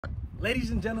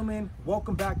Ladies and gentlemen,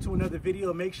 welcome back to another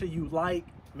video. Make sure you like,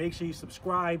 make sure you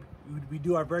subscribe. We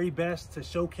do our very best to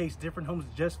showcase different homes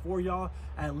just for y'all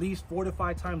at least 4 to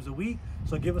 5 times a week.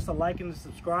 So give us a like and a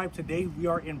subscribe. Today we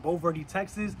are in Bulverde,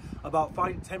 Texas, about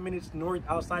 5 to 10 minutes north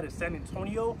outside of San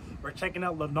Antonio. We're checking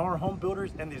out Lennar Home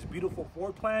Builders and this beautiful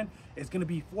floor plan. It's going to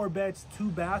be 4 beds, 2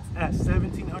 baths at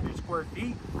 1,700 square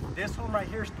feet. This home right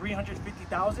here is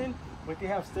 $350,000. But they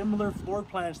have similar floor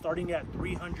plans starting at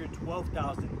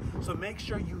 $312,000. So make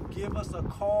sure you give us a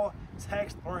call,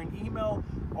 text, or an email.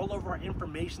 All of our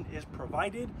information is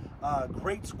provided.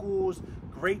 Great schools,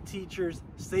 great teachers,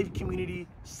 safe community,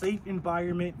 safe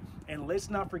environment, and let's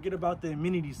not forget about the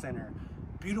Amenity Center.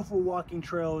 Beautiful walking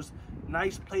trails,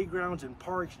 nice playgrounds and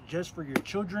parks just for your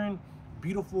children.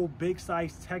 Beautiful big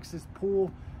size Texas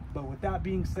pool. But with that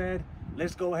being said,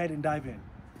 let's go ahead and dive in.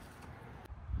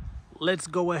 Let's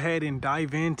go ahead and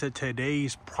dive into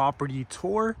today's property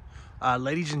tour.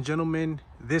 Ladies and gentlemen,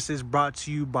 this is brought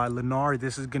to you by Lennar.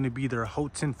 This is going to be their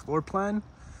Houghton floor plan.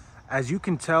 As you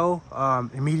can tell,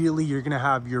 immediately you're going to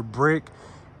have your brick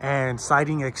and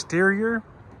siding exterior.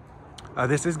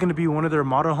 This is going to be one of their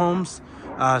model homes.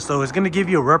 So it's going to give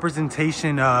you a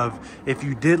representation of, if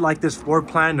you did like this floor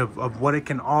plan, of what it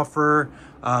can offer,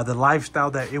 the lifestyle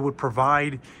that it would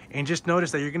provide. And just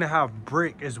notice that you're going to have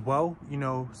brick as well, you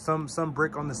know, some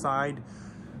brick on the side.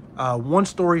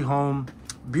 1-story home,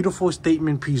 beautiful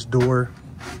statement piece door.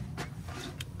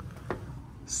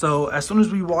 So as soon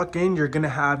as we walk in, you're going to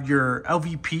have your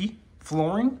LVP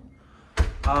flooring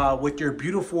with your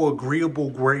beautiful agreeable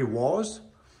gray walls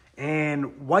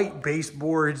and white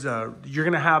baseboards. You're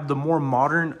going to have the more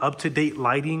modern, up-to-date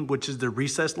lighting, which is the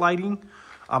recessed lighting.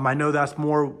 I know that's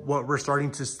more what we're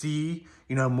starting to see,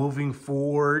 you know, moving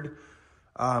forward.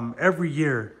 Every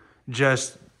year,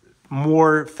 just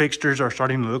more fixtures are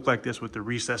starting to look like this with the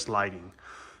recessed lighting.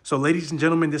 So ladies and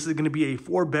gentlemen, this is going to be a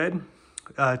 4-bed,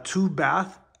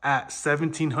 2-bath at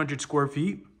 1,700 square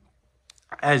feet.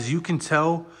 As you can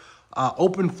tell,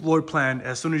 open floor plan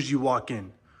as soon as you walk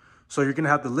in. So you're going to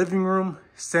have the living room,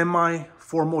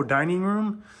 semi-formal dining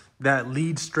room that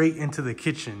leads straight into the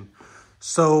kitchen.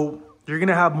 So you're going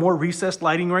to have more recessed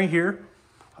lighting right here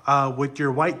with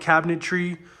your white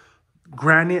cabinetry,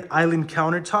 granite island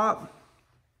countertop.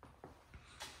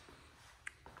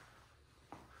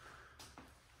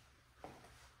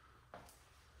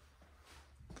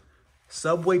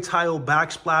 Subway tile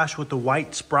backsplash with the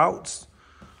white sprouts.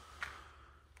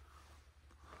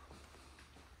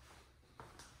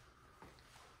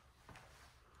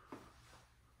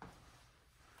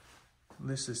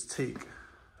 Let's just take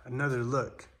another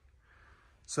look.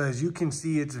 So as you can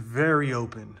see, it's very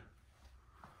open.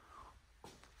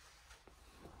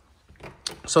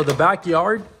 So the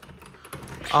backyard,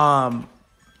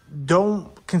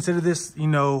 don't consider this, you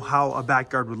know, how a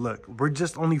backyard would look. We're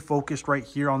just only focused right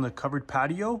here on the covered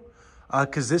patio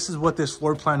because this is what this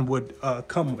floor plan would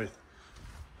come with.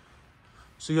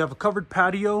 So you have a covered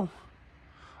patio,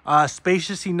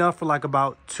 spacious enough for like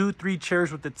about 2-3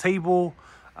 chairs with the table,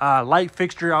 light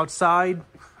fixture outside.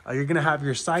 You're gonna have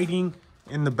your siding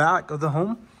in the back of the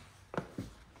home.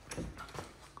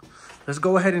 Let's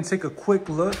go ahead and take a quick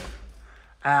look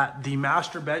at the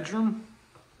master bedroom.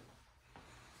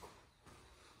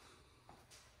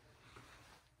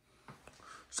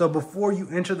 So before you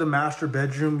enter the master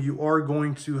bedroom, you are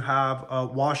going to have a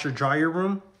washer dryer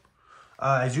room.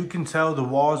 As you can tell, the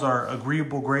walls are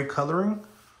agreeable gray coloring.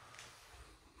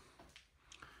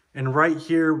 And right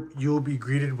here, you'll be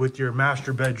greeted with your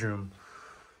master bedroom.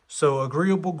 So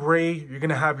agreeable gray, you're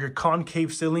gonna have your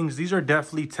concave ceilings. These are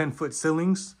definitely 10-foot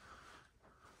ceilings.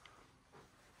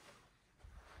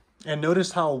 And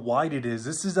notice how wide it is.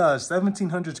 This is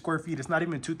 1,700 square feet. It's not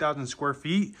even 2,000 square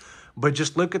feet, but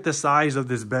just look at the size of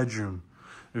this bedroom.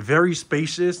 Very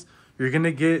spacious. You're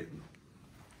gonna get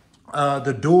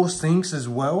the dual sinks as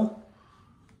well.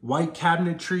 White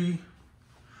cabinetry.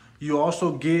 You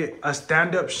also get a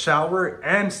stand-up shower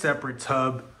and separate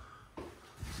tub.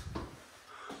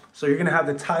 So you're gonna have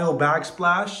the tile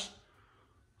backsplash.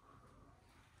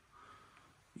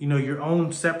 You know, your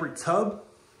own separate tub.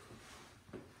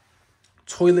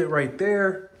 Toilet right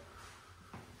there.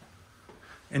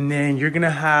 And then you're gonna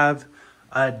have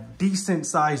a decent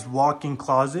sized walk-in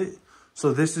closet.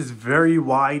 So this is very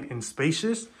wide and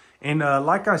spacious. And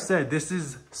like I said, this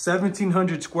is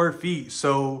 1,700 square feet.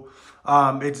 So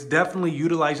it's definitely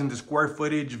utilizing the square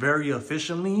footage very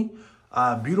efficiently.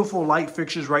 Beautiful light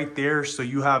fixtures right there, so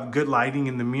you have good lighting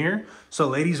in the mirror. So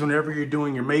ladies, whenever you're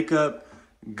doing your makeup,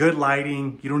 good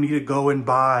lighting. You don't need to go and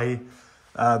buy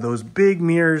those big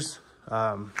mirrors.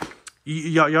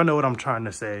 Y'all know what I'm trying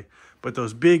to say. But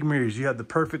those big mirrors, you have the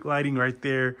perfect lighting right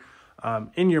there.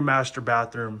 in your master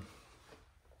bathroom.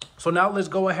 So now let's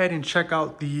go ahead and check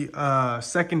out the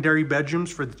secondary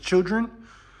bedrooms for the children,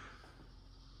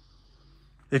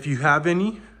 if you have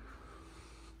any.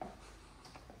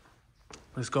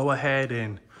 Let's go ahead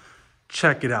and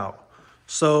check it out.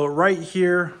 So right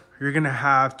here, you're gonna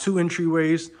have 2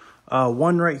 entryways.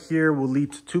 One right here will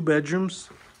lead to 2 bedrooms.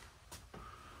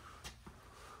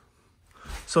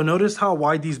 So notice how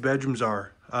wide these bedrooms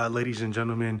are, ladies and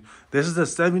gentlemen. This is a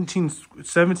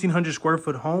 1,700 square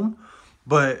foot home,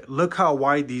 but look how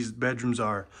wide these bedrooms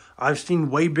are. I've seen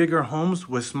way bigger homes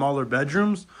with smaller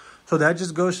bedrooms. So that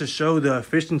just goes to show the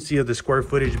efficiency of the square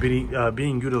footage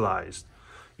being utilized.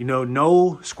 You know,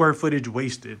 no square footage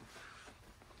wasted.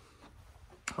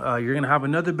 You're gonna have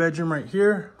another bedroom right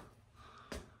here.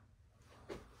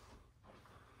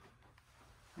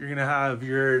 You're gonna have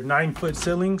your 9-foot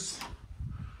ceilings.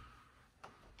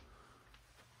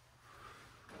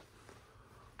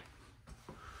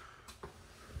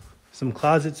 Some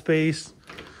closet space.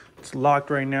 It's locked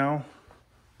right now.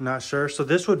 Not sure. So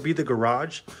this would be the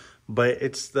garage, but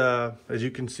it's the, as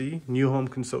you can see, new home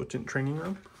consultant training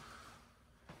room.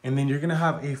 And then you're gonna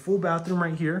have a full bathroom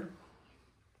right here.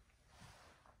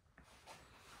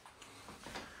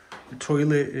 The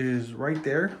toilet is right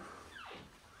there.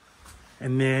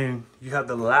 And then you have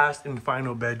the last and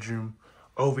final bedroom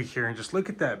over here. And just look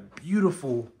at that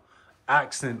beautiful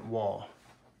accent wall.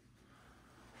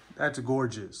 That's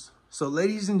gorgeous. So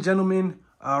ladies and gentlemen,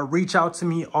 reach out to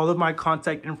me. All of my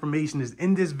contact information is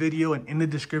in this video and in the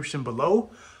description below.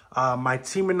 My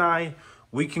team and I,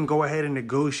 we can go ahead and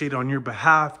negotiate on your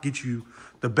behalf, get you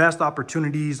the best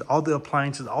opportunities, all the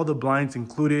appliances, all the blinds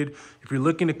included. If you're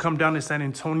looking to come down to San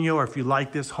Antonio, or if you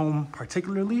like this home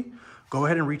particularly, go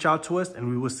ahead and reach out to us, and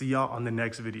we will see y'all on the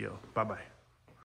next video. Bye-bye.